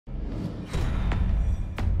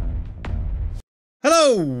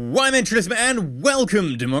Hello, I'm EnterElysium and welcome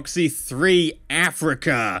to Democracy 3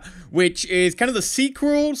 Africa, which is kind of the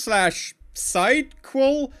sequel slash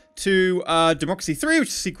sidequel to Democracy 3, which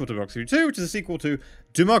is a sequel to Democracy 2, which is a sequel to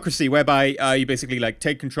Democracy, whereby you basically like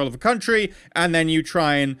take control of a country and then you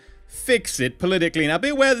try and fix it politically. Now be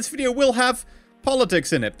aware this video will have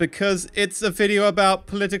politics in it because it's a video about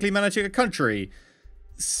politically managing a country.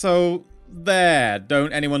 So there,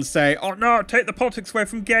 don't anyone say, oh no, take the politics away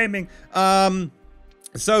from gaming.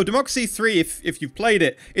 So, Democracy 3, if you've played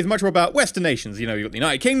it, is much more about Western nations. You know, you've got the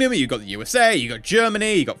United Kingdom, you've got the USA, you've got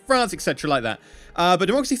Germany, you've got France, etc. like that. But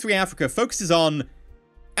Democracy 3 Africa focuses on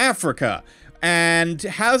Africa and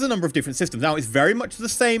has a number of different systems. Now, it's very much the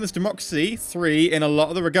same as Democracy 3 in a lot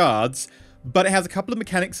of the regards, but it has a couple of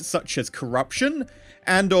mechanics such as corruption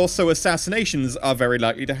and also assassinations are very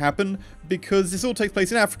likely to happen because this all takes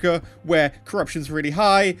place in Africa where corruption's really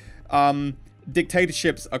high,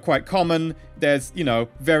 dictatorships are quite common, there's, you know,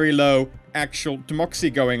 very low actual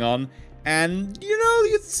democracy going on, and, you know,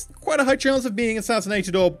 it's quite a high chance of being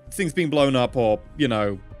assassinated or things being blown up or, you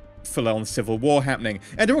know, full-on civil war happening.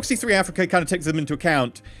 And Democracy 3 Africa kind of takes them into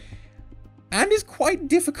account and is quite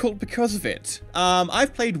difficult because of it.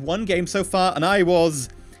 I've played one game so far and I was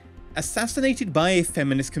assassinated by a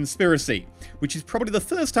feminist conspiracy, which is probably the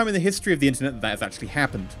first time in the history of the internet that has actually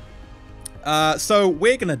happened. So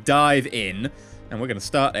we're going to dive in, and we're going to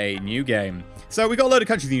start a new game. So we've got a load of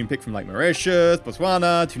countries you can pick from, like Mauritius,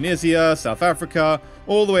 Botswana, Tunisia, South Africa,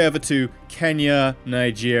 all the way over to Kenya,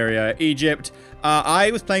 Nigeria, Egypt.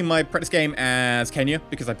 I was playing my practice game as Kenya,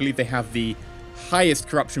 because I believe they have the highest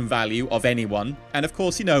corruption value of anyone. And of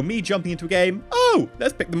course, you know, me jumping into a game, oh,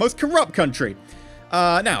 let's pick the most corrupt country.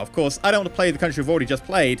 Now, of course, I don't want to play the country I've already just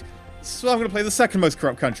played, so I'm going to play the second most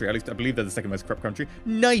corrupt country. At least I believe they're the second most corrupt country.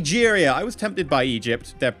 Nigeria. I was tempted by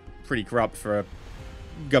Egypt. They're pretty corrupt for a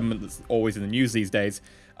government that's always in the news these days.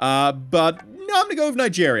 But no, I'm going to go with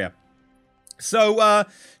Nigeria. So,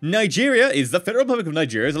 Nigeria is the Federal Republic of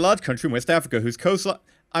Nigeria. It's a large country in West Africa whose coastline...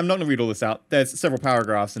 I'm not going to read all this out. There's several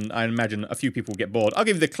paragraphs, and I imagine a few people will get bored. I'll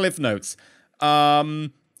give you the cliff notes. Blah,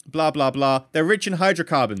 blah, blah. They're rich in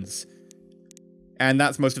hydrocarbons. And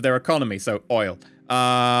that's most of their economy, so oil.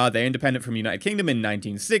 They're independent from the United Kingdom in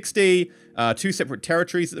 1960. Two separate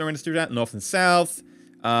territories that they're interested in, North and South.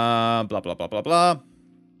 Blah, blah, blah, blah, blah.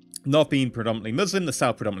 North being predominantly Muslim, the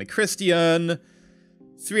South predominantly Christian.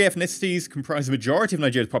 Three ethnicities comprise the majority of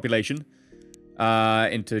Nigeria's population.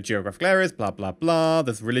 Into geographical areas, blah, blah, blah.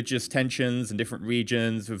 There's religious tensions in different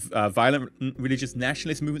regions with violent religious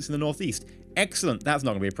nationalist movements in the northeast. Excellent, that's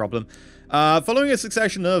not going to be a problem. Following a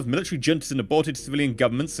succession of military juntas and aborted civilian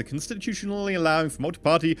governments, the constitutionally allowing for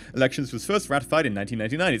multi-party elections was first ratified in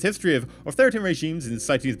 1999. Its history of authoritarian regimes is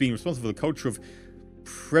cited as being responsible for the culture of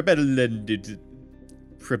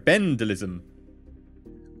prebendalism.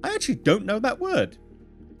 I actually don't know that word.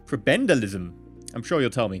 Prebendalism. I'm sure you'll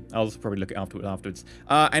tell me. I'll probably look it afterwards.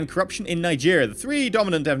 And corruption in Nigeria. The three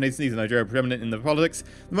dominant ethnicities in Nigeria are preeminent in the politics.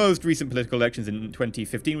 The most recent political elections in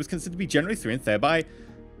 2015 was considered to be generally free and fair by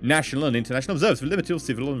national and international observers, with limited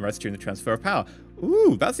civil unrest during the transfer of power.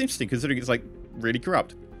 Ooh, that's interesting, considering it's, like, really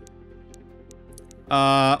corrupt.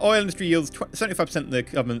 Oil industry yields 75% of the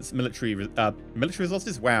government's military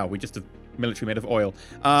resources. Wow, we just have military made of oil.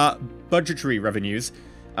 Budgetary revenues.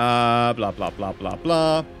 Blah, blah, blah, blah,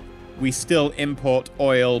 blah. We still import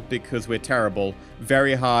oil because we're terrible.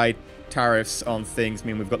 Very high tariffs on things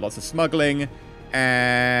mean we've got lots of smuggling.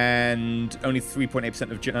 And only 3.8%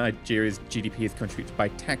 of Nigeria's GDP is contributed by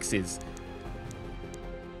taxes.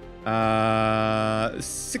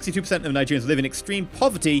 62% of Nigerians live in extreme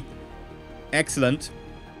poverty. Excellent.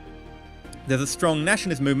 There's a strong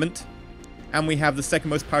nationalist movement. And we have the second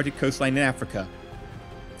most pirated coastline in Africa.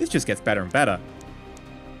 This just gets better and better.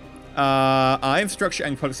 Our infrastructure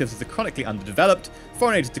and public services are chronically underdeveloped,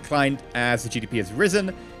 foreign aid has declined as the GDP has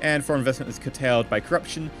risen, and foreign investment is curtailed by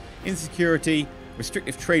corruption, insecurity,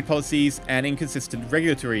 restrictive trade policies, and inconsistent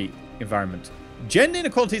regulatory environment. Gender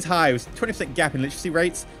inequality is high, with a 20% gap in literacy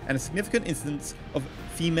rates, and a significant incidence of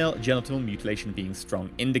female genital mutilation being strong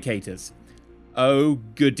indicators. Oh,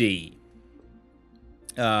 goody.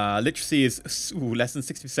 Literacy is less than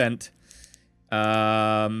 60%.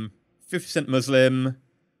 50% Muslim.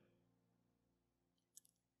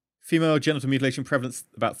 Female genital mutilation prevalence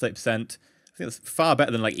about 30%. I think that's far better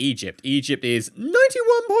than, like, Egypt. Egypt is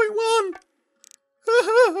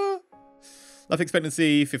 91.1! Life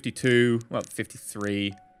expectancy, 52. Well,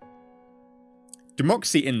 53.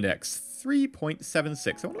 Democracy index,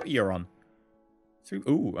 3.76. I wonder what you're on.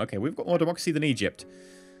 Ooh, okay, we've got more democracy than Egypt.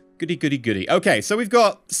 Goody, goody, goody. Okay, so we've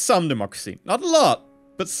got some democracy. Not a lot,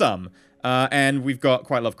 but some. And we've got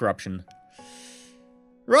quite a lot of corruption.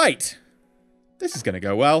 Right. This is going to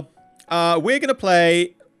go well. We're going to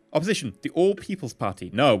play opposition, the All People's Party.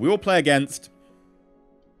 No, we will play against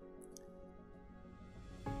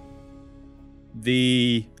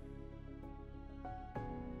the...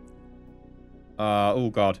 oh,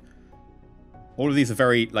 God. All of these are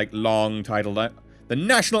very, like, long titled. The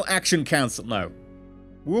National Action Council. No.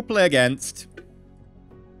 We'll play against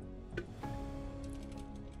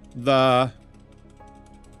the...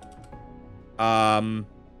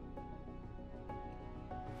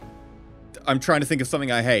 I'm trying to think of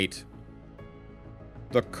something I hate.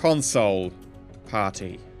 The Console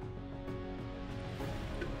Party.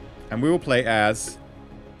 And we will play as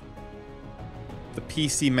the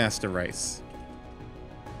PC Master Race.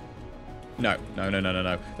 No.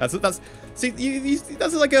 That's see,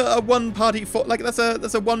 that's like a one party for, like that's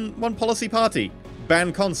a one policy party.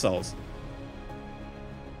 Ban consoles.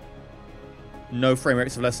 No frame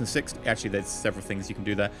rates of less than 60. Actually, there's several things you can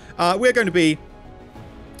do there. We're going to be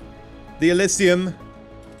the Elysium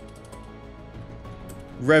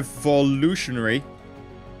Revolutionary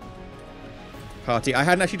Party. I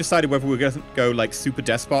hadn't actually decided whether we were going to go like Super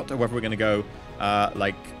Despot or whether we're going to go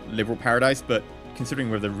like Liberal Paradise, but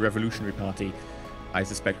considering we're the Revolutionary Party, I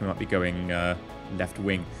suspect we might be going left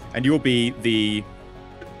wing. And you'll be the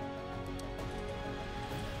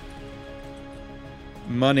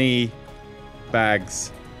Money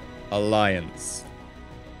Bags Alliance.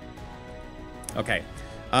 Okay.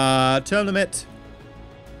 Term limit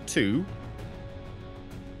 2.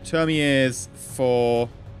 Term years for...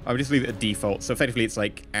 I would just leave it at default. So effectively it's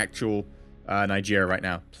like actual Nigeria right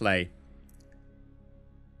now. Play.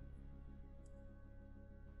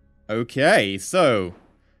 Okay, so...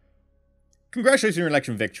 Congratulations on your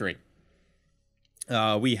election victory.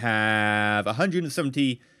 We have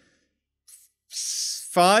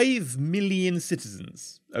 175 million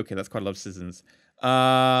citizens. Okay, that's quite a lot of citizens.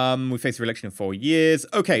 We face re-election in 4 years.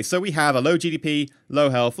 Okay, so we have a low GDP, low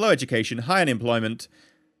health, low education, high unemployment,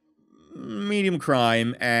 medium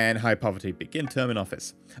crime, and high poverty. Begin term in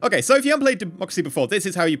office. Okay, so if you haven't played Democracy before, this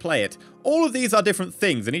is how you play it. All of these are different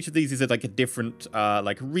things, and each of these is like a different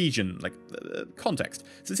like region, like context.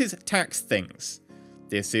 So this is tax things.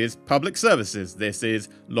 This is public services. This is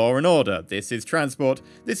law and order. This is transport.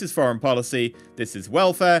 This is foreign policy. This is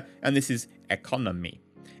welfare, and this is economy.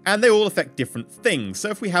 And they all affect different things. So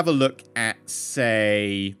if we have a look at,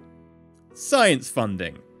 say, science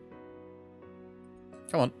funding.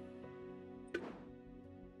 Come on.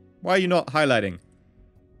 Why are you not highlighting?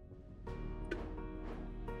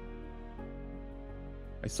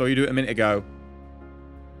 I saw you do it a minute ago.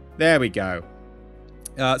 There we go.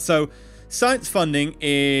 So, science funding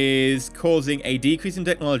is causing a decrease in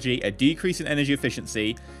technology, a decrease in energy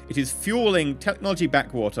efficiency. It is fueling technology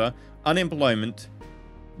backwater, unemployment,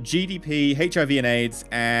 GDP, HIV and AIDS,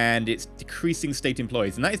 and it's decreasing state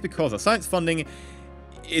employees. And that is because our science funding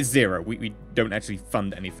is 0. We don't actually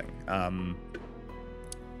fund anything.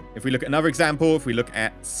 If we look at another example, if we look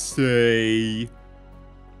at, say...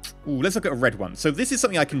 Ooh, let's look at a red one. So this is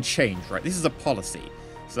something I can change, right? This is a policy.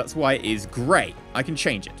 So that's why it is grey. I can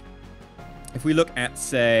change it. If we look at,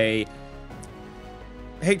 say...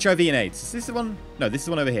 HIV and AIDS. Is this the one? No, this is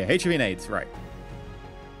the one over here. HIV and AIDS, right.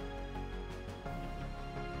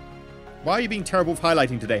 Why are you being terrible with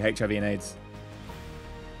highlighting today, HIV and AIDS?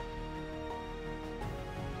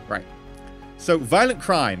 Right. So, violent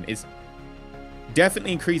crime is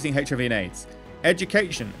definitely increasing HIV and AIDS.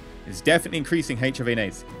 Education is definitely increasing HIV and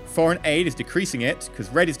AIDS. Foreign aid is decreasing it, because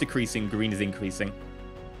red is decreasing, green is increasing.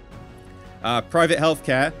 Private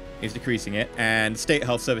healthcare is decreasing it, and state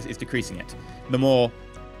health service is decreasing it. The more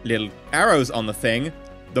little arrows on the thing,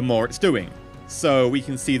 the more it's doing. So we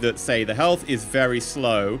can see that, say, the health is very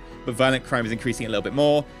slow, but violent crime is increasing a little bit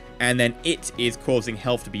more, and then it is causing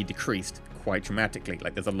health to be decreased quite dramatically.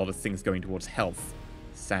 Like, there's a lot of things going towards health.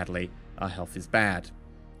 Sadly, our health is bad.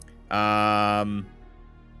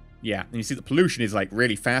 Yeah, and you see that pollution is, like,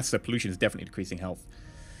 really fast, so pollution is definitely decreasing health.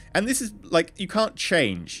 And this is, like, you can't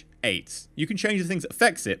change AIDS. You can change the things that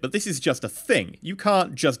affects it, but this is just a thing. You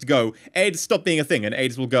can't just go, AIDS, stop being a thing, and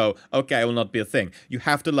AIDS will go, okay, I will not be a thing. You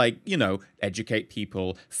have to, like, you know, educate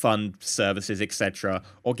people, fund services, etc.,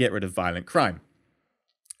 or get rid of violent crime.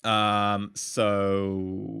 So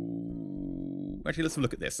actually, let's have a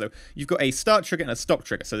look at this. So you've got a start trigger and a stop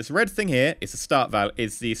trigger. So this red thing here is the start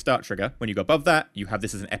trigger. When you go above that, you have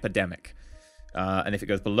this as an epidemic. And if it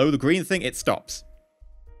goes below the green thing, it stops.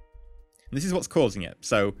 And this is what's causing it.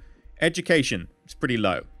 So education is pretty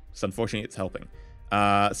low. So unfortunately, it's helping.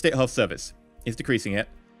 State health service is decreasing it.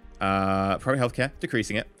 Private healthcare,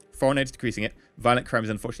 decreasing it. Foreign aid is decreasing it. Violent crime is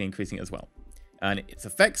unfortunately increasing it as well. And its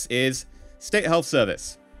effects is state health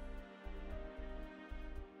service.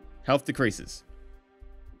 Health decreases.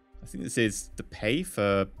 I think this is the pay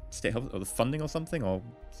for state health, or the funding or something, or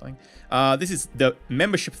something. This is the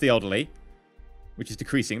membership of the elderly, which is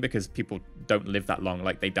decreasing because people don't live that long,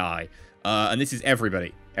 like they die. And this is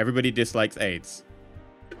everybody. Everybody dislikes AIDS.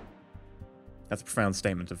 That's a profound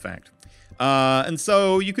statement of fact. And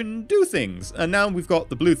so you can do things. And now we've got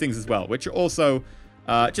the blue things as well, which are also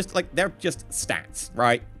just like, they're just stats,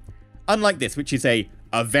 right? Unlike this, which is a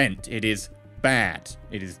event. It is bad.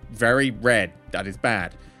 It is very red. That is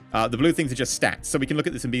bad. The blue things are just stats. So we can look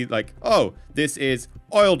at this and be like, oh, this is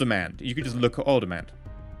oil demand. You can just look at oil demand.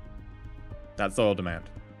 That's oil demand.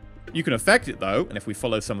 You can affect it, though, and if we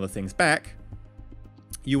follow some of the things back,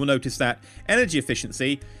 you will notice that energy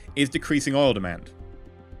efficiency is decreasing oil demand.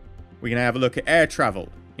 We can have a look at air travel,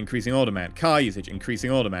 increasing oil demand. Car usage,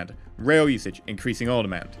 increasing oil demand. Rail usage, increasing oil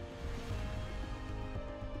demand.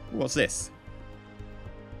 What's this?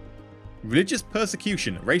 Religious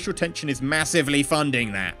persecution. Racial tension is massively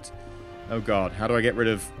funding that. Oh god, how do I get rid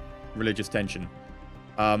of religious tension?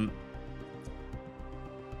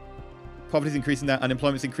 Poverty's increasing that.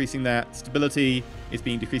 Unemployment's increasing that. Stability is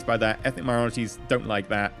being decreased by that. Ethnic minorities don't like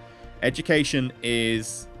that. Education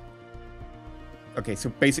is... Okay, so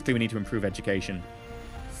basically we need to improve education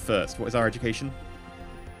first. What is our education?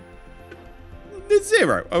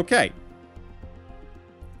 0. Okay.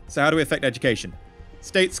 So how do we affect education?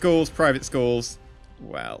 State schools, private schools.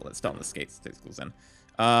 Well, let's start on the state schools then.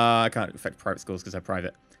 I can't affect private schools because they're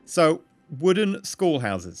private. So, wooden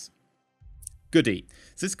schoolhouses. Goody.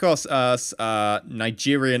 So this costs us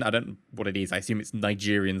Nigerian, I don't know what it is. I assume it's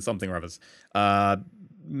Nigerian something or others.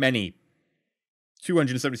 Many.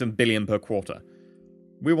 277 billion per quarter.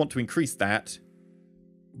 We want to increase that.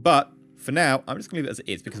 But for now, I'm just going to leave it as it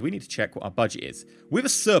is because we need to check what our budget is. We have a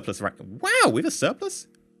surplus right now. Wow, we have a surplus?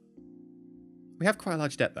 We have quite a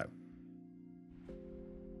large debt, though.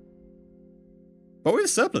 But we have a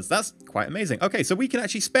surplus. That's quite amazing. Okay, so we can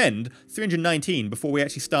actually spend 319 before we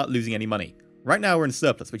actually start losing any money. Right now, we're in a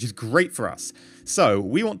surplus, which is great for us. So,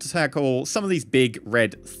 we want to tackle some of these big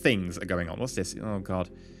red things that are going on. What's this? Oh,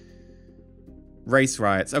 God. Race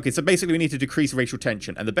riots. Okay, so basically we need to decrease racial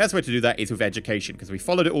tension. And the best way to do that is with education, because we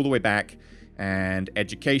followed it all the way back. And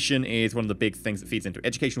education is one of the big things that feeds into it.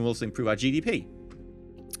 Education will also improve our GDP.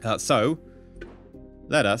 So...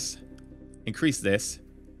 let us increase this.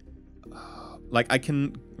 Like, I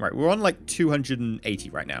can... Right, we're on, like, 280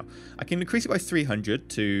 right now. I can increase it by 300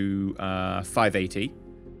 to 580.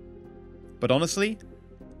 But honestly,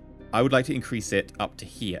 I would like to increase it up to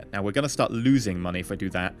here. Now, we're going to start losing money if I do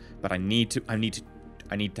that. But I need to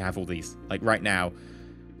have all these. Like, right now,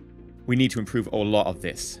 we need to improve a lot of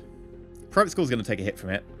this. Private school is going to take a hit from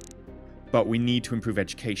it. But we need to improve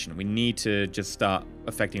education. We need to just start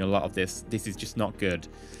affecting a lot of this. This is just not good.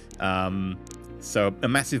 So a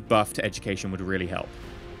massive buff to education would really help.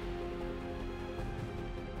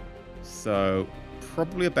 So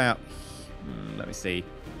probably about... let me see.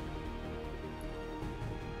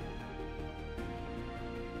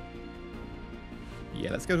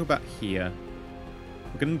 Yeah, let's go to about here.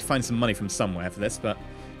 We're going to need to find some money from somewhere for this, but...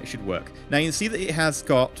 it should work. Now you can see that it has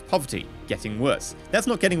got poverty getting worse. That's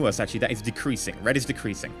not getting worse, actually. That is decreasing. Red is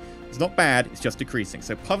decreasing. It's not bad. It's just decreasing.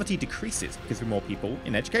 So poverty decreases because there are more people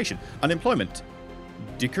in education. Unemployment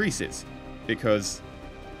decreases because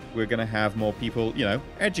we're going to have more people, you know,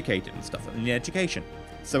 educated and stuff in education.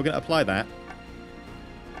 So we're going to apply that.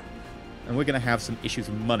 And we're going to have some issues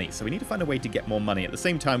with money. So we need to find a way to get more money. At the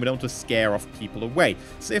same time, we don't want to scare off people away.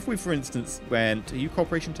 So if we, for instance, went... are you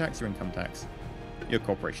corporation tax or income tax? Your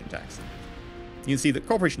corporation tax. You can see that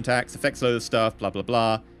corporation tax affects loads of stuff, blah, blah,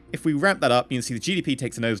 blah. If we ramp that up, you can see the GDP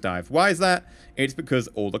takes a nosedive. Why is that? It's because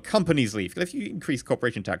all the companies leave. Because if you increase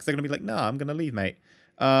corporation tax, they're going to be like, nah, I'm going to leave, mate.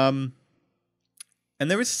 And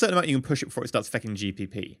there is a certain amount you can push it before it starts affecting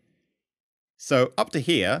GDP. So up to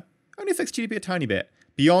here, only affects GDP a tiny bit.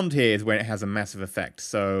 Beyond here is when it has a massive effect.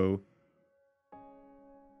 So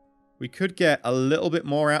we could get a little bit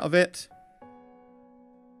more out of it.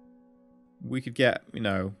 We could get, you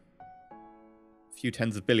know, a few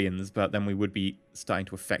tens of billions, but then we would be starting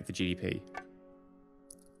to affect the GDP.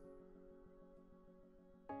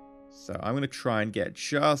 So I'm going to try and get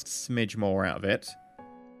just a smidge more out of it.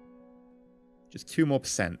 Just 2% more.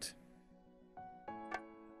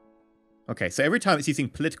 Okay, so every time it's using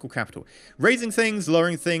political capital. Raising things,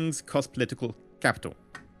 lowering things, cost political capital.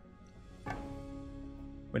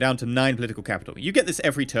 We're down to 9 political capital. You get this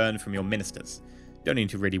every turn from your ministers. Don't need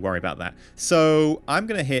to really worry about that. So I'm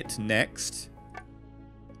going to hit next.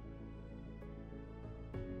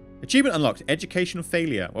 Achievement unlocked. Educational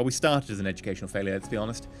failure. Well, we started as an educational failure, let's be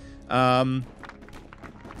honest.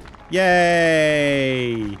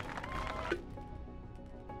 Yay!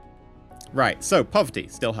 Right, so poverty,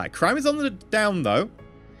 still high. Crime is on the down, though.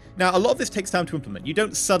 Now, a lot of this takes time to implement. You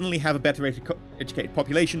don't suddenly have a better educated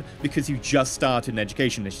population because you just started an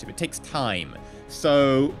education initiative. It takes time.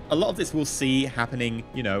 So a lot of this we'll see happening,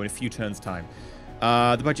 you know, in a few turns' time.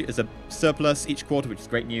 The budget is a surplus each quarter, which is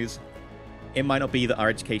great news. It might not be that our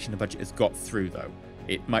education budget has got through, though.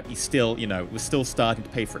 It might be still, you know, we're still starting to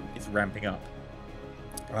pay for it. It's ramping up.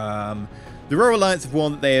 The Rural Alliance have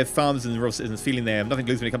warned that they have farmers and the rural citizens feeling they have nothing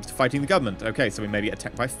to lose when it comes to fighting the government. Okay, so we may be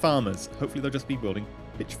attacked by farmers. Hopefully they'll just be wielding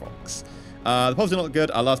pitchforks. The polls are not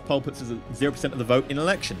good. Our last poll puts us at 0% of the vote in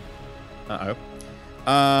election. Uh-oh.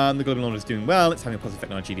 The global order is doing well. It's having a positive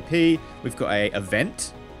effect on our GDP. We've got a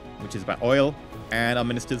event, which is about oil, and our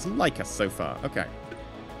ministers like us so far. Okay.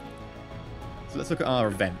 So let's look at our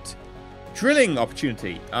event. Drilling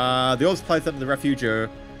opportunity. The oil supplies up to the refuge are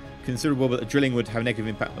considerable, but the drilling would have a negative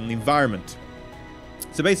impact on the environment.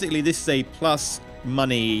 So basically, this is a plus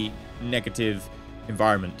money negative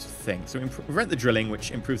environment thing. So we prevent the drilling,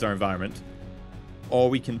 which improves our environment,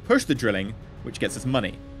 or we can push the drilling, which gets us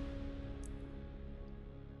money.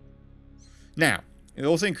 Now, it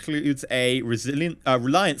also includes a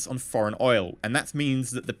reliance on foreign oil, and that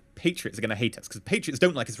means that the patriots are going to hate us, because patriots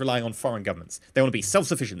don't like us relying on foreign governments. They want to be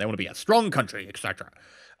self-sufficient, they want to be a strong country, etc.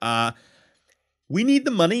 We need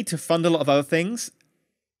the money to fund a lot of other things.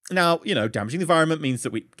 Now, you know, damaging the environment means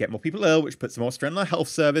that we get more people ill, which puts more strain on the health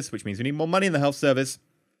service, which means we need more money in the health service.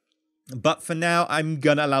 But for now, I'm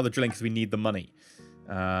going to allow the drilling because we need the money.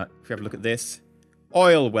 If we have a look at this.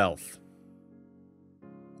 Oil wealth.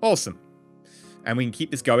 Awesome. And we can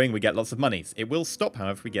keep this going, we get lots of monies. It will stop,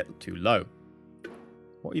 however, if we get too low.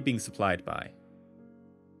 What are you being supplied by?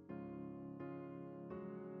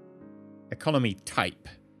 Economy type.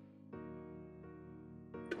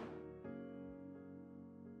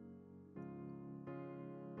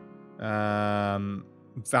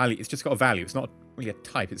 Value. It's just got a value. It's not really a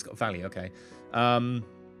type. It's got a value. Okay.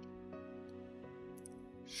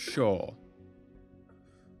 Sure.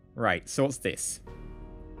 Right. So what's this?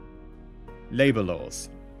 Labor laws.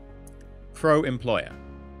 Pro-employer.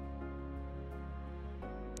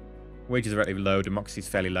 Wages are relatively low. Democracy is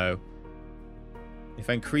fairly low. If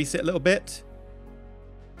I increase it a little bit,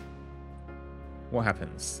 what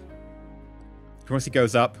happens? Democracy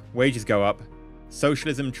goes up. Wages go up.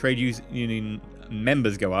 Socialism, trade union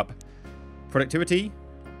members go up. Productivity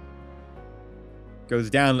goes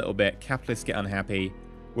down a little bit. Capitalists get unhappy.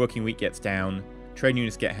 Working week gets down. Trade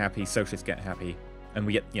unionists get happy. Socialists get happy. And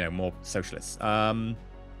we get, you know, more socialists. I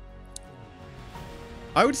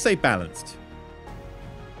would say balanced.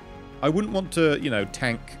 I wouldn't want to, you know,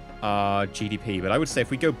 tank our GDP, but I would say if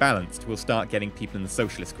we go balanced, we'll start getting people in the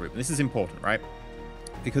socialist group. And this is important, right?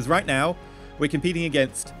 Because right now, we're competing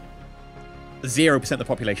against 0% of the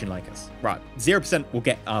population like us. Right. 0% will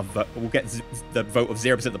get our vote, will get the vote of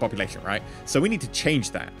 0% of the population, right? So we need to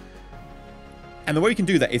change that. And the way we can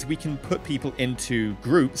do that is we can put people into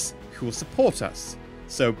groups who will support us.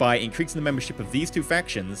 So by increasing the membership of these two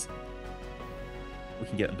factions, we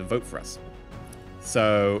can get them to vote for us.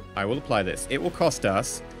 So I will apply this. It will cost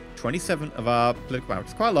us 27 of our political power, which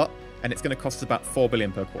is quite a lot, and it's going to cost us about 4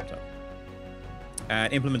 billion per quarter.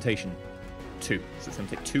 And implementation, 2. So it's going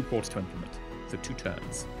to take 2 quarters to implement. So 2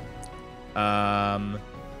 turns.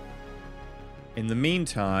 In the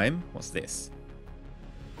meantime, what's this?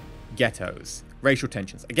 Ghettos. Racial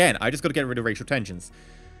tensions. Again, I just got to get rid of racial tensions.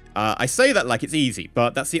 I say that like it's easy,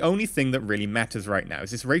 but that's the only thing that really matters right now.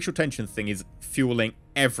 Is this racial tension thing is fueling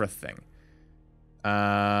everything.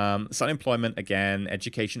 So unemployment again,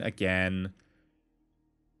 education again.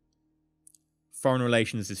 Foreign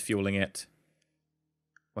relations is fueling it.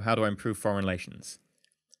 Well, how do I improve foreign relations?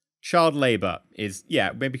 Child labor is,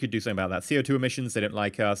 yeah, maybe we could do something about that. CO2 emissions, they don't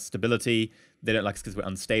like us. Stability, they don't like us because we're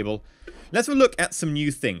unstable. Let's have a look at some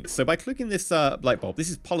new things. So by clicking this light bulb,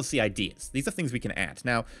 this is policy ideas. These are things we can add.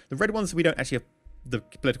 Now, the red ones we don't actually have the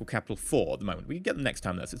political capital for at the moment. We can get them next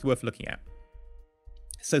time, though, so it's worth looking at.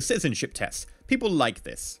 So citizenship tests. People like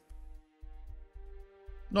this.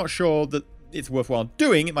 Not sure that it's worthwhile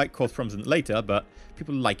doing. It might cause problems later, but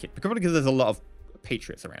people like it. Probably because there's a lot of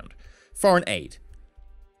patriots around. Foreign aid.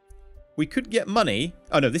 We could get money.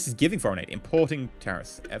 Oh, no, this is giving foreign aid. Importing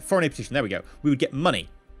tariffs. Foreign aid petition. There we go. We would get money.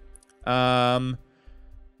 Welcome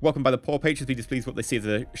by the poor patriots. Be displeased what they see as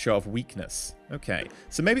a show of weakness. Okay.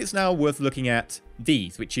 So maybe it's now worth looking at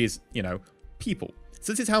these, which is, you know, people.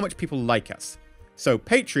 So this is how much people like us. So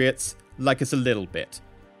patriots like us a little bit.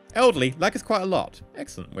 Elderly like us quite a lot.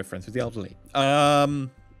 Excellent. We're friends with the elderly. And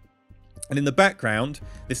in the background,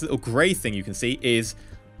 this little grey thing you can see is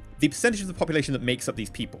the percentage of the population that makes up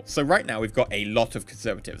these people. So right now we've got a lot of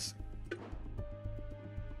conservatives.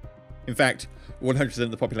 In fact, 100%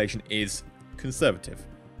 of the population is conservative.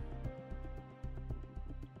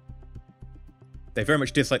 They very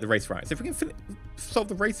much dislike the race riots. If we can solve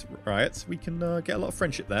the race riots, we can get a lot of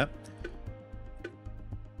friendship there.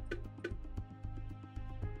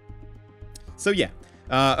 So yeah,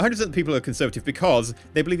 100% of the people are conservative because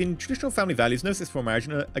they believe in traditional family values, no sex before marriage,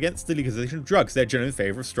 and are against the legalization of drugs. They're generally in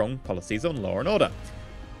favour of strong policies on law and order.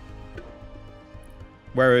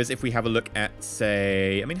 Whereas if we have a look at,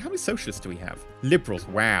 say, I mean, how many socialists do we have? Liberals,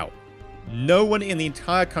 wow. No one in the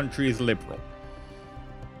entire country is liberal.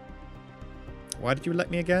 Why did you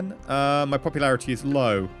elect me again? My popularity is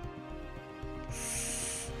low.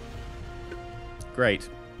 Great.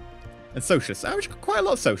 And socialists. I've got quite a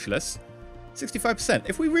lot of socialists. 65%.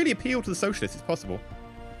 If we really appeal to the socialists, it's possible.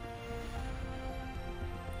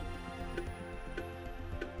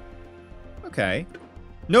 Okay.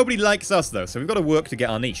 Nobody likes us, though, so we've got to work to get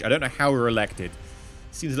our niche. I don't know how we were elected.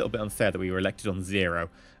 Seems a little bit unfair that we were elected on 0.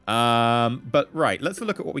 But, right, let's have a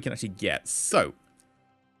look at what we can actually get. So,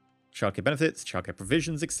 childcare benefits, childcare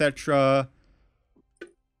provisions, etc.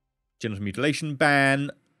 Genital mutilation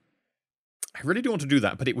ban. I really do want to do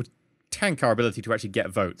that, but it would tank our ability to actually get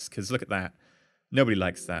votes, because look at that. Nobody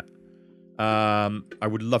likes that. I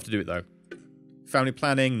would love to do it, though. Family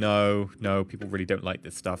planning, no, people really don't like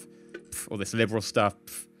this stuff. All this liberal stuff.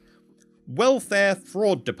 Welfare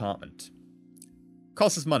fraud department.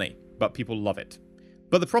 Costs us money, but people love it.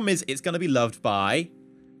 But the problem is, it's going to be loved by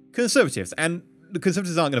conservatives, and the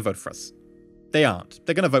conservatives aren't going to vote for us. They aren't.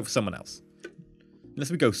 They're going to vote for someone else.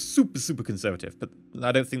 Unless we go super, super conservative, but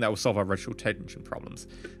I don't think that will solve our racial tension problems.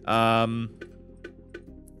 So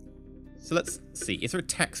let's see. Is there a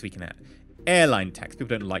tax we can add? Airline tax.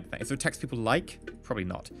 People don't like that. Is there a tax people like? Probably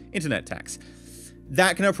not. Internet tax.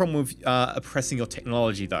 That can have a problem with oppressing your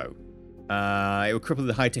technology, though. It will cripple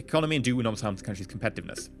the high-tech economy and do enormous harm to the country's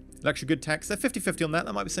competitiveness. Luxury good tax. They're 50-50 on that.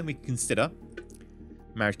 That might be something we can consider.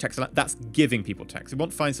 Marriage tax. That's giving people tax. We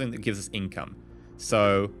want to find something that gives us income.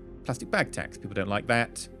 So, plastic bag tax. People don't like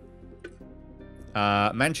that.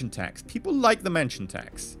 Mansion tax. People like the mansion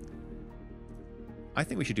tax. I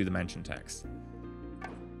think we should do the mansion tax.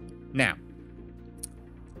 Now,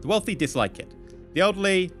 the wealthy dislike it. The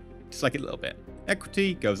elderly dislike it a little bit.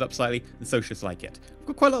 Equity goes up slightly, and socialists like it. We've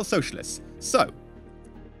got quite a lot of socialists. So,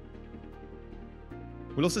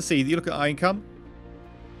 we'll also see that you look at our income.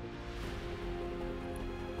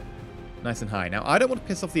 Nice and high. Now, I don't want to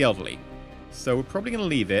piss off the elderly, so we're probably going to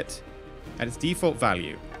leave it at its default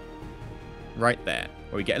value. Right there.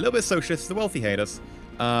 Where we get a little bit of socialists, the wealthy hate us,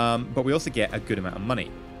 but we also get a good amount of money.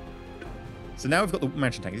 So now we've got the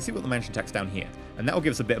mansion tax. You see we've got the mansion tax down here. And that will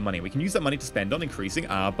give us a bit of money. We can use that money to spend on increasing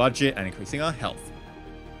our budget and increasing our health.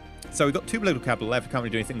 So we've got 2 political capital left. We can't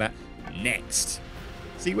really do anything with that. Next.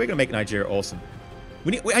 See, we're going to make Nigeria awesome.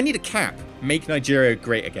 I need a cap. Make Nigeria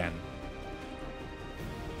great again.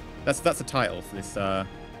 That's the title for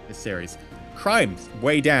this series. Crime's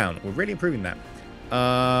way down. We're really improving that.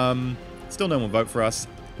 Still no one will vote for us.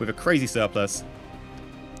 We have a crazy surplus.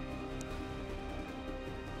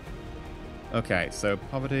 Okay, so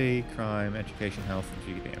poverty, crime, education, health,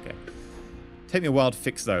 and GDP. Okay. Take me a while to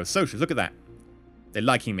fix those. Socials, look at that. They're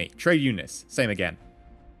liking me. Trade unionists, same again.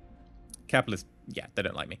 Capitalists, yeah, they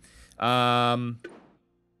don't like me.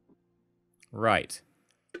 Right.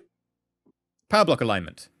 Power block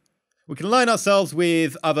alignment. We can align ourselves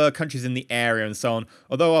with other countries in the area and so on.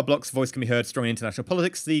 Although our block's voice can be heard strong in international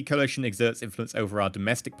politics, the coalition exerts influence over our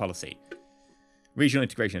domestic policy. Regional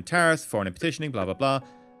integration of tariffs, foreign petitioning, blah, blah, blah.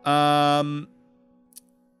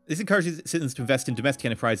 This encourages citizens to invest in domestic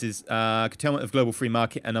enterprises, curtailment of global free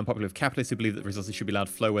market, and unpopular with capitalists who believe that resources should be allowed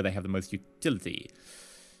to flow where they have the most utility.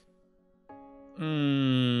 I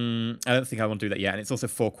don't think I want to do that yet, and it's also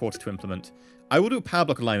 4 quarters to implement. I will do a power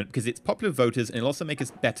block alignment because it's popular with voters, and it'll also make us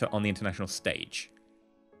better on the international stage.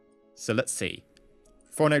 So let's see.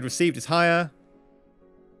 Foreign aid received is higher.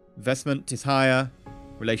 Investment is higher.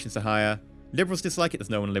 Relations are higher. Liberals dislike it. There's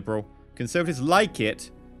no one liberal. Conservatives like it.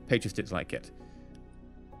 Patriots dislike it.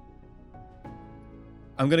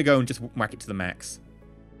 I'm going to go and just whack it to the max.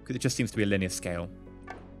 Because it just seems to be a linear scale.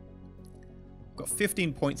 Got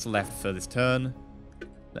 15 points left for this turn.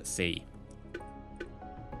 Let's see.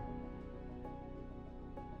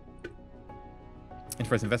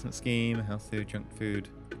 Enterprise investment scheme, health food, junk food.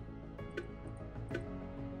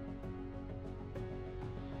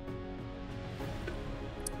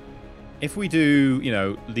 If we do, you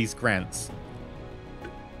know, these grants,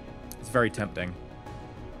 it's very tempting.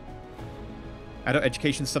 Adult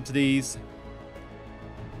education subsidies.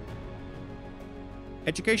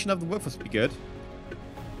 Education of the workforce would be good.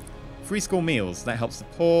 Free school meals. That helps the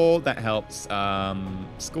poor. That helps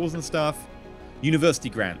schools and stuff. University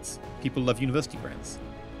grants. People love university grants.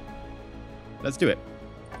 Let's do it.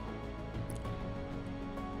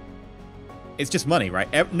 It's just money,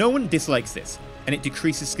 right? No one dislikes this. And it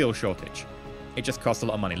decreases skill shortage. It just costs a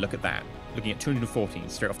lot of money. Look at that. Looking at 214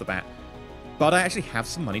 straight off the bat. But I actually have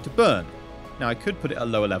some money to burn. Now, I could put it at a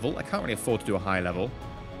lower level. I can't really afford to do a high level.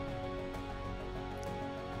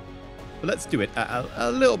 But let's do it at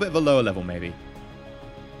a little bit of a lower level, maybe.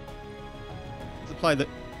 Let's apply the...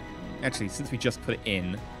 Actually, since we just put it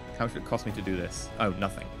in, how much would it cost me to do this? Oh,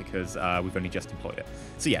 nothing, because we've only just employed it.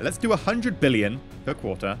 So yeah, let's do 100 billion per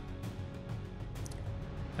quarter.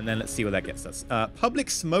 And then let's see where that gets us.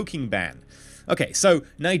 Public smoking ban. Okay, so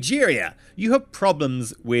Nigeria, you have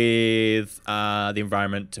problems with the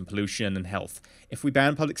environment and pollution and health. If we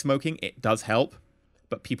ban public smoking, it does help,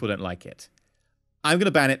 but people don't like it. I'm going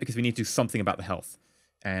to ban it because we need to do something about the health.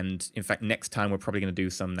 And in fact, next time we're probably going to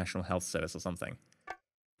do some national health service or something.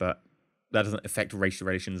 But that doesn't affect race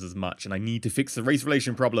relations as much, and I need to fix the race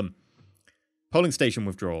relation problem. Polling station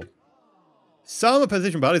withdrawal. Some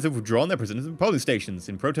opposition parties have withdrawn their presidents from polling stations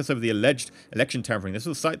in protest over the alleged election tampering. This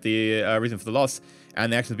will cite the reason for the loss,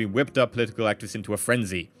 and the action has been whipped up political activists into a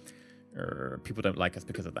frenzy. People don't like us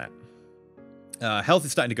because of that. Health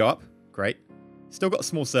is starting to go up. Great. Still got a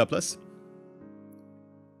small surplus.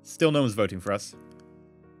 Still no one's voting for us.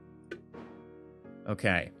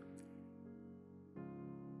 Okay.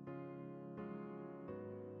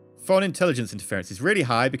 Foreign intelligence interference is really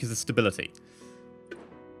high because of stability.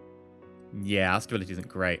 Yeah, our stability isn't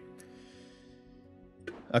great.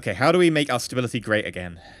 Okay, how do we make our stability great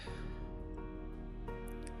again?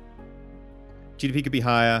 GDP could be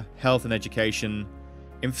higher. Health and education.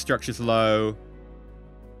 Infrastructure's low.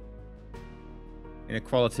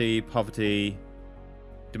 Inequality, poverty,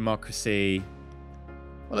 democracy.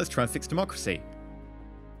 Well, let's try and fix democracy.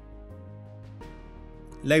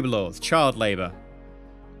 Labour laws, child labour.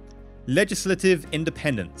 Legislative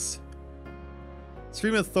independence.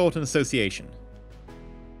 Freedom of thought and association.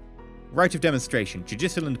 Right of demonstration.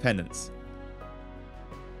 Judicial independence.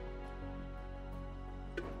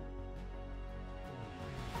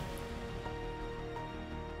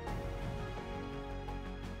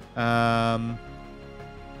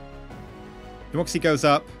 Democracy goes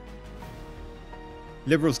up.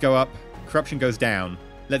 Liberals go up. Corruption goes down.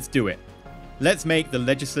 Let's do it. Let's make the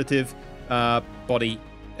legislative body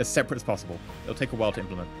as separate as possible. It'll take a while to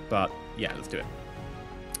implement, but yeah, let's do it.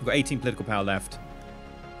 We've got 18 political power left.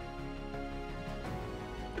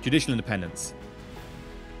 Judicial independence.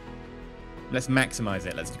 Let's maximize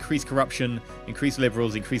it. Let's decrease corruption, increase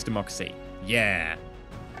liberals, increase democracy. Yeah.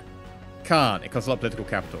 Can't. It costs a lot of political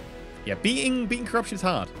capital. Yeah, beating corruption is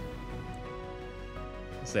hard.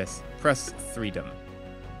 What's this? Press freedom.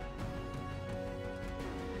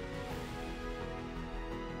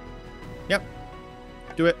 Yep.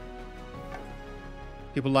 Do it.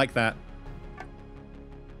 People like that.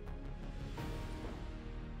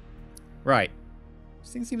 Right.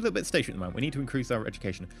 This thing seems a little bit stationary at the moment. We need to increase our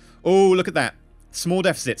education. Oh, look at that. Small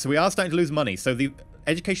deficit. So we are starting to lose money. So the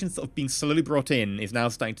education sort of being slowly brought in is now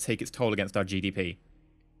starting to take its toll against our GDP.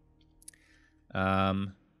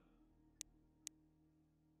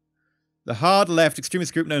 The hard left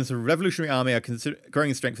extremist group known as the Revolutionary Army are growing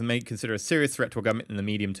in strength and may consider a serious threat to our government in the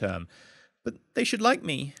medium term. But they should like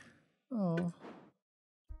me. Oh.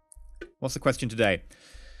 What's the question today?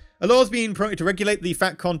 A law is being promoted to regulate the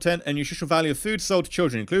fat content and nutritional value of food sold to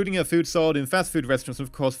children, including food sold in fast food restaurants and,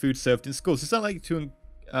 of course, food served in schools. It's not likely to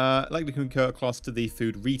incur a cost to the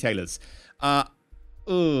food retailers. I'm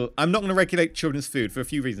not going to regulate children's food for a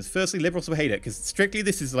few reasons. Firstly, liberals will hate it, because strictly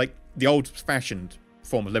this is like the old-fashioned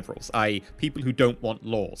form of liberals, i.e. people who don't want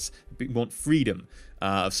laws, want freedom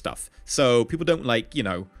of stuff. So people don't like, you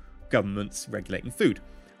know, governments regulating food.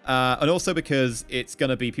 And also because it's going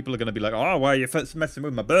to be, people are going to be like, oh, why are you messing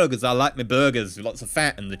with my burgers? I like my burgers with lots of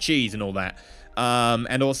fat and the cheese and all that.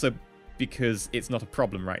 And also because it's not a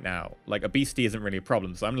problem right now. Like, obesity isn't really a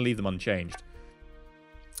problem, so I'm going to leave them unchanged.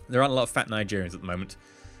 There aren't a lot of fat Nigerians at the moment.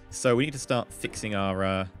 So we need to start fixing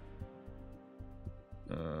our...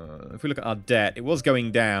 if we look at our debt, it was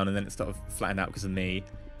going down and then it sort of flattened out because of me.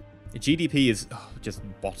 The GDP is just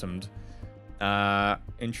bottomed.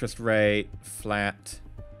 Interest rate, flat.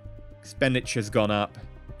 Expenditure's gone up.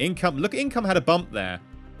 Income, look, income had a bump there.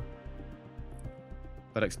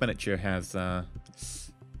 But expenditure has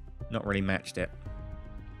not really matched it.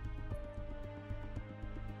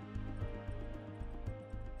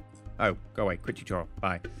 Oh, go away. Quit tutorial.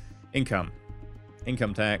 Bye. Income.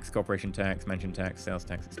 Income tax, corporation tax, mansion tax, sales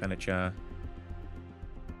tax, expenditure.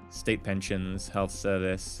 State pensions, health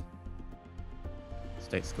service.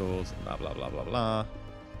 State schools, blah, blah, blah, blah, blah.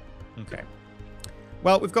 Okay.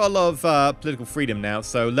 Well, we've got a lot of political freedom now,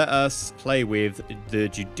 so let us play with the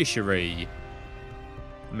judiciary.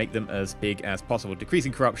 Make them as big as possible.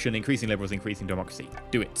 Decreasing corruption, increasing liberals, increasing democracy.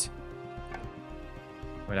 Do it.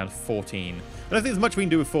 We're down to 14. I don't think there's much we can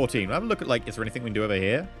do with 14. We'll have a look at, like, is there anything we can do over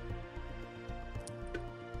here?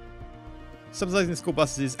 Subsidizing school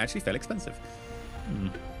buses is actually fairly expensive.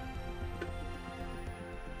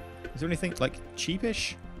 Is there anything, like,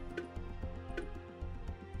 cheapish?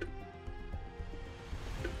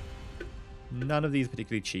 None of these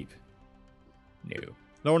particularly cheap. No.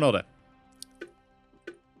 Law and order.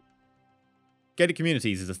 Gated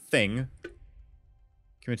communities is a thing.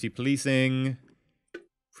 Community policing.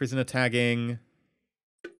 Prisoner tagging.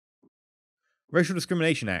 Racial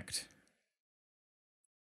Discrimination Act.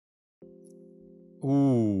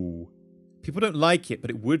 Ooh. People don't like it, but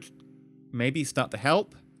it would maybe start to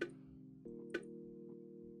help.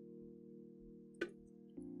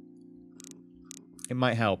 It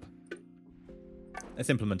might help. Let's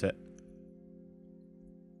implement it.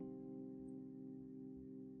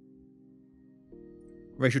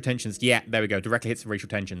 Racial tensions. Yeah, there we go. Directly hits racial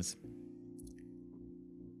tensions.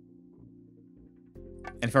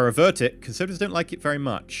 And if I revert it, conservatives don't like it very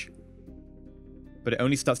much. But it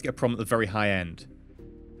only starts to get a problem at the very high end.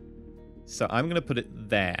 So I'm going to put it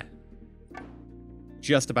there.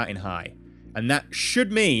 Just about in high. And that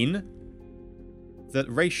should mean that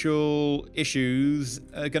racial issues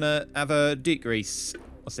are going to have a decrease.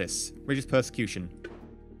 What's this? Religious persecution.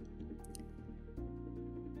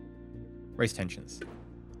 Race tensions.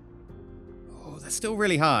 Oh, they're still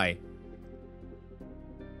really high.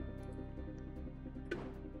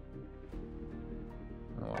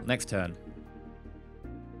 Oh, well, next turn.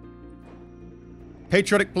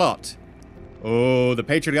 Patriotic plot. Oh, the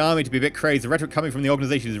patriotic army to be a bit crazed. The rhetoric coming from the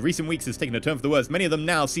organization in recent weeks has taken a turn for the worse. Many of them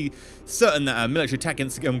now see certain that a military attack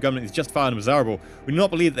against the government is justified and desirable. We do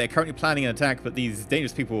not believe that they're currently planning an attack, but these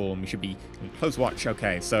dangerous people, we should be in close watch.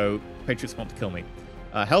 Okay, so patriots want to kill me.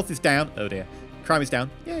 Health is down. Oh dear. Crime is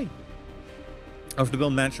down. Yay. After to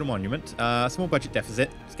build a national monument. Small budget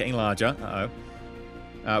deficit. It's getting larger.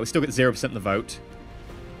 Uh-oh. We still get 0% of the vote.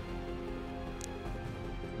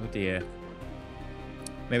 Oh dear.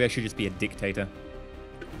 Maybe I should just be a dictator.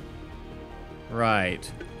 Right.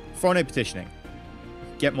 Foreign aid petitioning.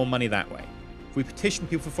 Get more money that way. If we petition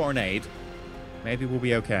people for foreign aid, maybe we'll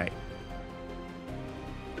be okay.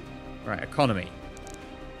 Right, economy.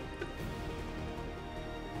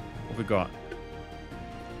 What have we got?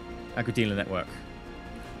 Agri-dealer network.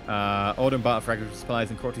 Order and barter for agricultural supplies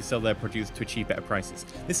and cooperative sell their produce to achieve better prices.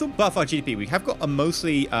 This will buff our GDP. We have got a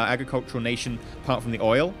mostly agricultural nation apart from the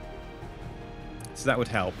oil. So that would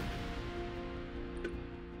help.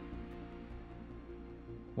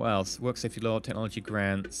 What else? Work safety law, technology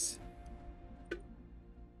grants.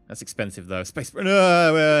 That's expensive though. Space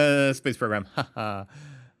program. Haha.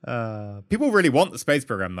 People really want the space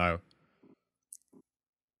program though.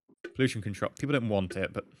 Pollution control. People don't want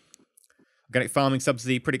it, but organic farming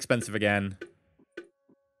subsidy, pretty expensive again.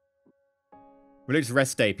 Religious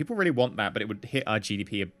rest day. People really want that, but it would hit our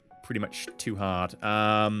GDP pretty much too hard.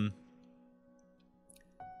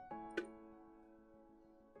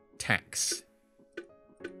 Tax.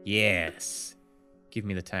 Yes. Give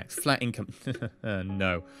me the tax. Flat income.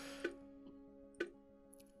 No.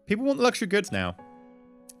 People want luxury goods now.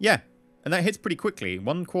 Yeah. And that hits pretty quickly.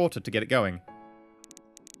 1 quarter to get it going.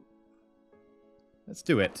 Let's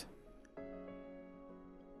do it.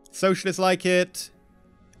 Socialists like it.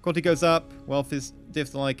 Quality goes up. Wealth is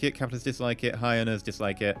dislike it. Capitalists dislike it. High earners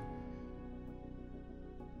dislike it.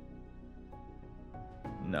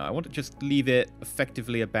 No, I want to just leave it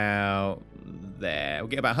effectively about there. We'll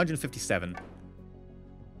get about 157.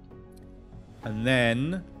 And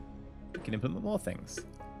then we can implement more things.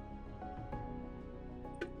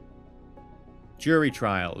 Jury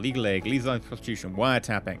trial, legal aid, legalized prostitution,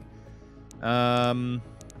 wiretapping.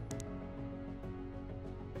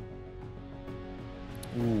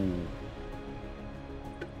 Ooh.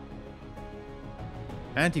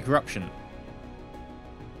 Anti-corruption.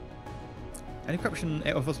 Anti-corruption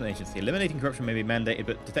enforcement agency. Eliminating corruption may be mandated,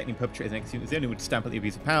 but detecting perpetrators and executing is the only way to stamp out the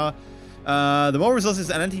abuse of power. The more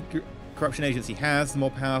resources an anti-corruption agency has, the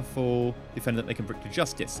more powerful defendant they can bring to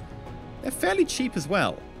justice. They're fairly cheap as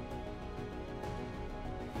well.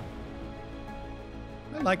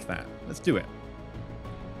 I like that. Let's do it.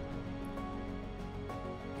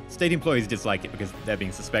 State employees dislike it because they're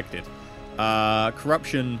being suspected.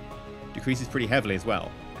 Corruption decreases pretty heavily as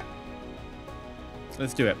well. So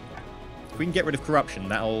let's do it. If we can get rid of corruption,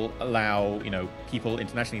 that'll allow, you know, people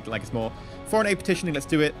internationally to like us more. Foreign aid petitioning, let's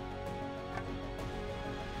do it.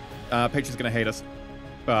 Patriots are going to hate us,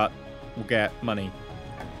 but we'll get money.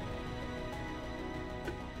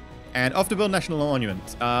 And off to build National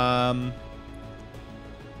Monument.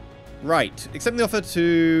 Right. Accepting the offer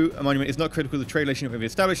to a monument is not critical to the trade relationship we've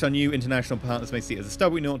established. Our new international partners may see it as a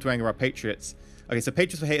stub. We don't want to anger our patriots. Okay, so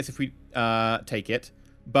patriots will hate us if we take it,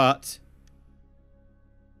 but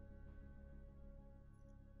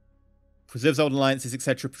preserves old alliances,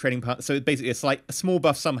 etc. Trading partners. So it's basically a small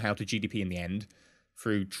buff somehow to GDP in the end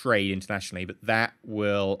through trade internationally, but that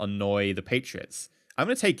will annoy the patriots. I'm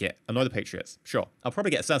going to take it. Annoy the patriots. Sure. I'll probably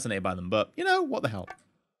get assassinated by them, but, you know, what the hell.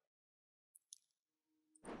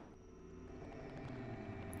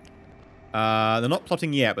 They're not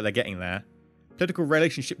plotting yet, but they're getting there. Political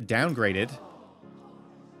relationship downgraded.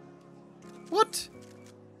 What?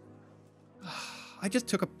 I just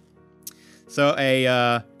took a... So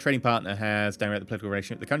a trading partner has downgraded the political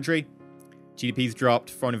relationship with the country. GDP's dropped.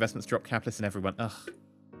 Foreign investments dropped. Capitalists and everyone. Ugh.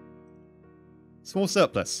 Small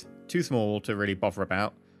surplus. Too small to really bother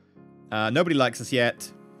about. Nobody likes us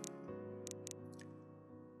yet.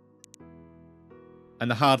 And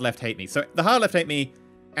the hard left hate me. So the hard left hate me,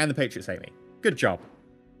 and the patriots hate me. Good job.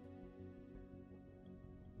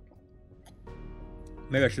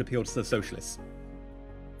 Maybe I should appeal to the socialists.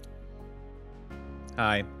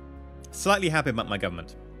 I'm slightly happy about my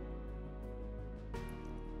government.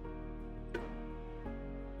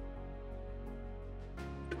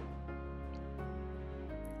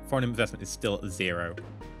 Foreign investment is still at 0.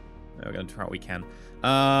 We're going to try what we can.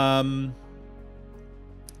 How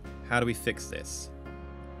do we fix this?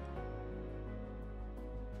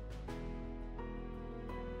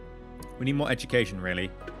 We need more education,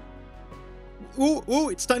 really. Ooh, ooh,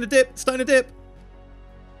 it's starting to dip. It's starting to dip.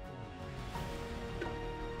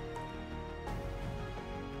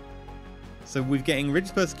 So we're getting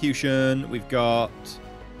religious persecution. We've got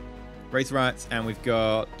race riots, and we've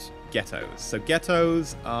got ghettos. So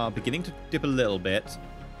ghettos are beginning to dip a little bit.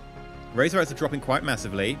 Race riots are dropping quite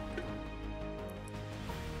massively.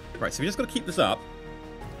 Right, so we just got to keep this up,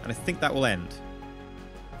 and I think that will end.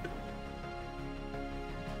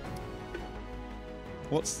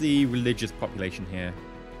 What's the religious population here?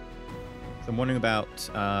 So I'm wondering about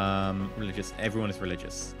religious. Everyone is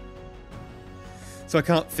religious. So I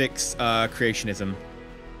can't fix creationism.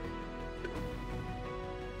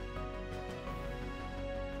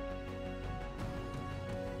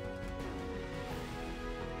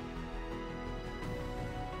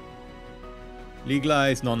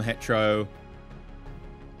 Legalize non-hetero.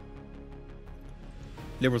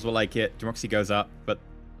 Liberals will like it. Democracy goes up, but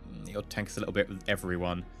you'll tank us a little bit with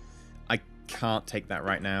everyone. I can't take that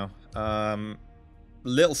right now.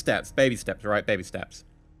 Little steps. Baby steps, right? Baby steps.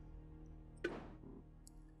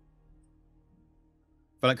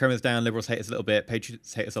 Violent crime is down. Liberals hate us a little bit.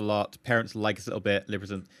 Patriots hate us a lot. Parents like us a little bit.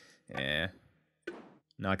 Liberals and... yeah.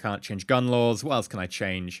 No, I can't change gun laws. What else can I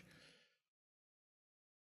change?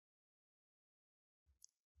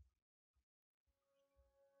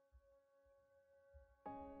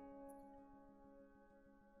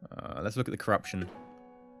 Let's look at the corruption.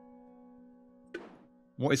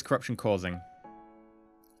 What is corruption causing?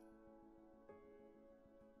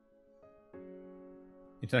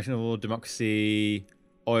 International democracy,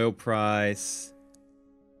 oil price.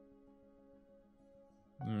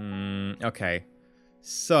 Okay.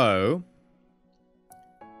 So,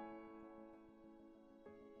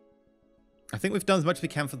 I think we've done as much as we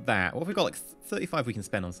can for that. What have we got? Like 35 we can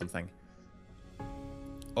spend on something.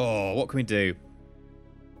 Oh, what can we do?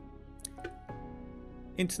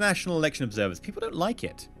 International election observers. People don't like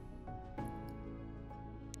it.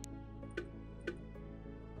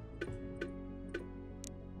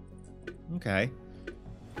 Okay.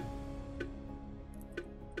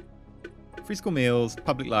 Free school meals,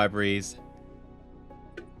 public libraries.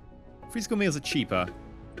 Free school meals are cheaper.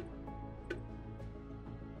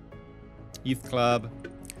 Youth club.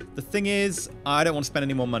 The thing is, I don't want to spend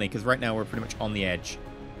any more money because right now we're pretty much on the edge.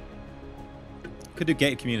 Could do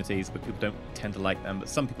gated communities, but people don't tend to like them. But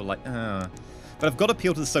some people like... But I've got to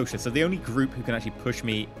appeal to the socialists. They're the only group who can actually push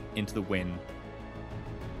me into the win.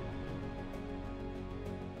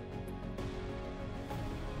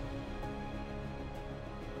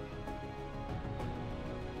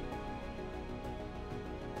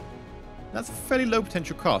 That's a fairly low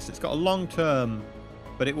potential cost. It's got a long term,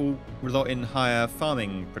 but it will result in higher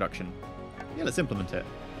farming production. Yeah, let's implement it.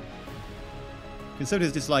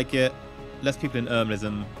 Conservatives dislike it. Less people in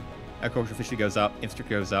urbanism. Agriculture officially goes up.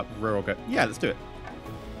 Infrastructure goes up. Rural go... Yeah, let's do it.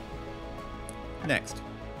 Next.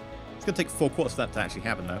 It's going to take 4 quarters for that to actually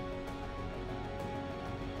happen, though.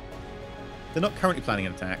 They're not currently planning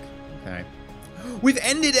an attack. Okay. We've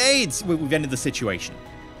ended AIDS! We've ended the situation.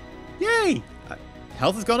 Yay!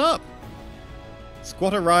 Health has gone up.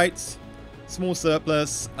 Squatter rights. Small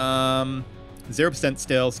surplus. 0%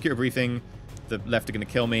 still. Secure briefing. The left are going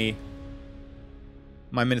to kill me.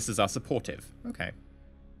 My ministers are supportive. Okay.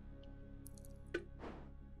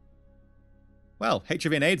 Well,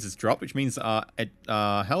 HIV and AIDS has dropped, which means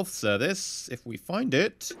our health service, if we find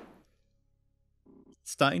it,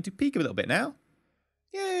 it's starting to peak a little bit now.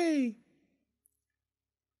 Yay!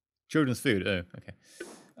 Children's food. Oh, okay.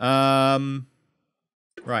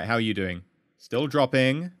 Right, how are you doing? Still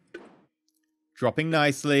dropping. Dropping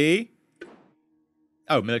nicely.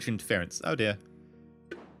 Oh, military interference. Oh, dear.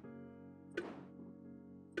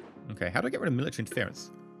 Okay, how do I get rid of military interference?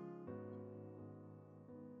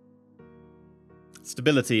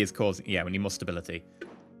 Stability is causing... Yeah, we need more stability.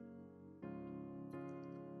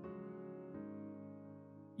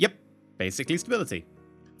 Yep, basically stability.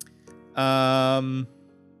 Oh,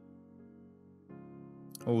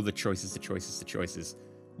 the choices, the choices, the choices.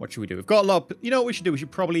 What should we do? We've got a lot of... You know what we should do? We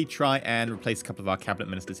should probably try and replace a couple of our cabinet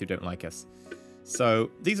ministers who don't like us.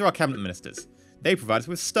 So, these are our cabinet ministers. They provide us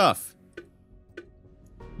with stuff.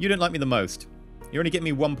 You don't like me the most. You're only getting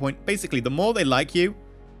me 1 point. Basically, the more they like you,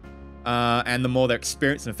 and the more their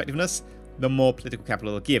experience and effectiveness, the more political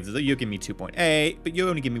capital they'll give. So you're giving me 2.8, but you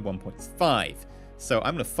only give me 1.5. So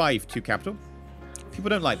I'm going to 5 capital. People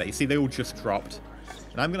don't like that. You see, they all just dropped.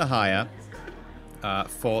 And I'm going to hire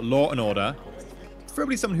for law and order.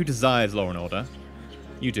 Preferably someone who desires law and order.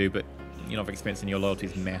 You do, but you're not very experienced and your loyalty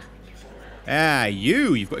is meh. Ah,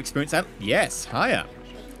 you've got experience out. Yes, higher.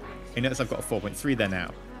 You notice I've got a 4.3 there now.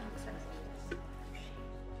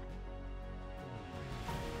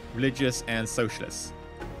 Religious and socialists.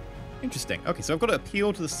 Interesting. Okay, so I've got to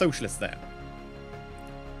appeal to the socialists there.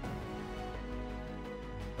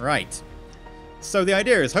 Right. So the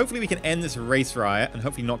idea is hopefully we can end this race riot and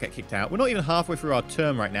hopefully not get kicked out. We're not even halfway through our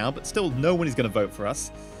term right now, but still no one is going to vote for us,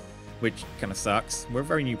 which kind of sucks. We're a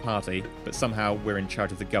very new party, but somehow we're in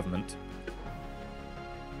charge of the government.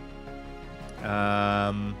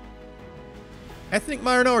 Ethnic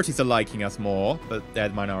minorities are liking us more, but they're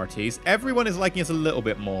minorities. Everyone is liking us a little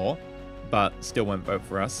bit more, but still won't vote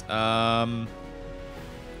for us.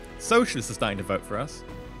 Socialists are starting to vote for us.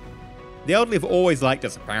 The elderly have always liked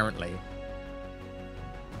us, apparently.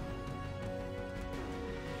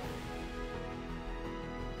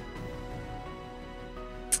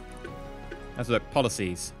 Let's look.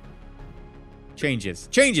 Policies. Changes.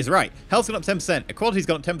 Changes, right. Health's gone up 10%. Equality's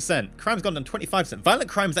gone up 10%. Crime's gone down 25%. Violent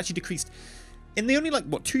crime has actually decreased. In the only,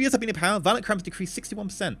 2 years I've been in power, violent crime's decreased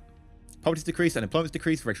 61%. Poverty's decreased, unemployment's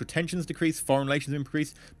decreased, racial tension's decreased, foreign relations have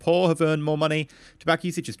increased, poor have earned more money, tobacco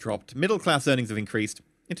usage has dropped, middle class earnings have increased,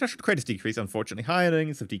 international trade has decreased, unfortunately, high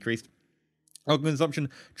earnings have decreased, alcohol consumption,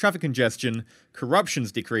 traffic congestion,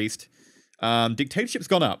 corruption's decreased, dictatorship's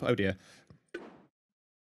gone up, oh dear.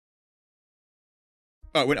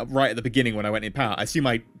 Oh, it went up right at the beginning when I went in power. I assume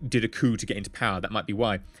I did a coup to get into power, that might be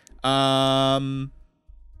why.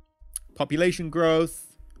 Population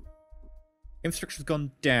growth. Infrastructure's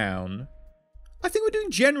gone down. I think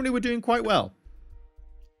we're doing quite well.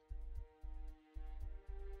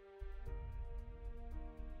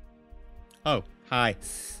 Oh, hi.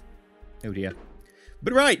 Oh dear.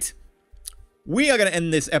 But right. We are going to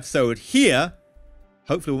end this episode here.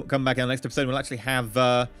 Hopefully we'll come back in the next episode and we'll actually have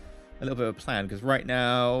a little bit of a plan. Because right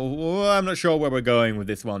now, I'm not sure where we're going with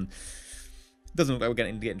this one. It doesn't look like we're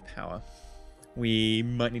getting to get into power. We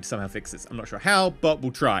might need to somehow fix this. I'm not sure how, but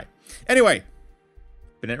we'll try. Anyway,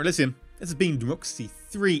 been EnterElysium. This has been Democracy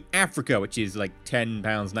 3 Africa, which is like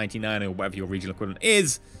 £10.99 or whatever your regional equivalent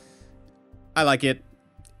is. I like it.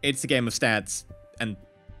 It's a game of stats and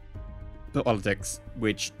politics,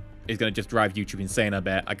 which is going to just drive YouTube insane, I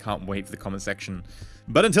bet. I can't wait for the comment section.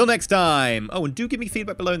 But until next time. Oh, and do give me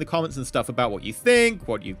feedback below in the comments and stuff about what you think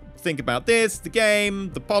about this, the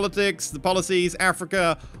game, the politics, the policies,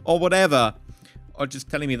 Africa, or whatever. Or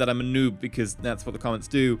just telling me that I'm a noob because that's what the comments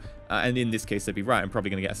do. And in this case, they'd be right. I'm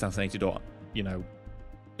probably going to get assassinated or,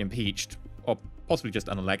 impeached. Or possibly just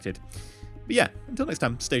unelected. But yeah, until next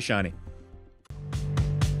time, stay shiny.